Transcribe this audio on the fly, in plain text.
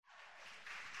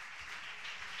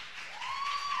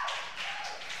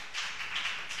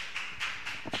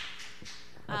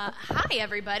Hi,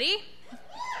 everybody.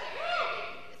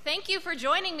 Thank you for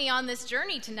joining me on this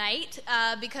journey tonight,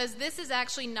 because this is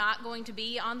actually not going to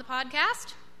be on the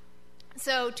podcast.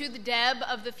 So to the Deb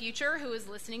of the future who is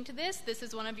listening to this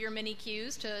is one of your many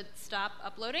cues to stop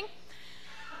uploading.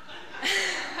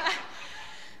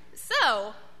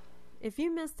 So, if you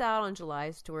missed out on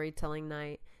July's storytelling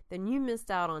night, then you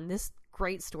missed out on this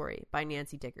great story by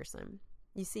Nancy Dickerson.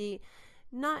 You see,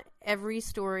 not every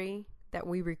story that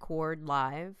we record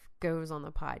live goes on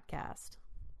the podcast.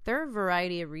 There are a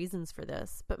variety of reasons for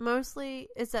this, but mostly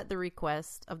it's at the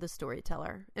request of the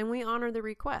storyteller, and we honor the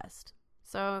request.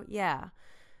 So, yeah,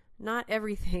 not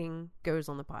everything goes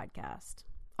on the podcast.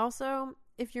 Also,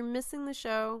 if you're missing the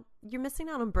show, you're missing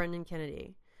out on Brendan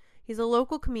Kennedy. He's a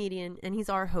local comedian, and he's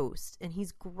our host, and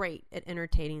he's great at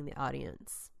entertaining the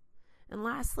audience. And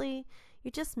lastly,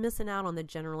 you're just missing out on the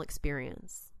general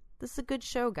experience. This is a good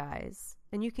show, guys,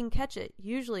 and you can catch it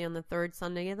usually on the third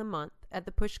Sunday of the month at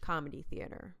the Push Comedy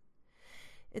Theater.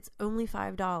 It's only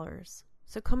 $5,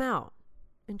 so come out.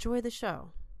 Enjoy the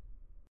show.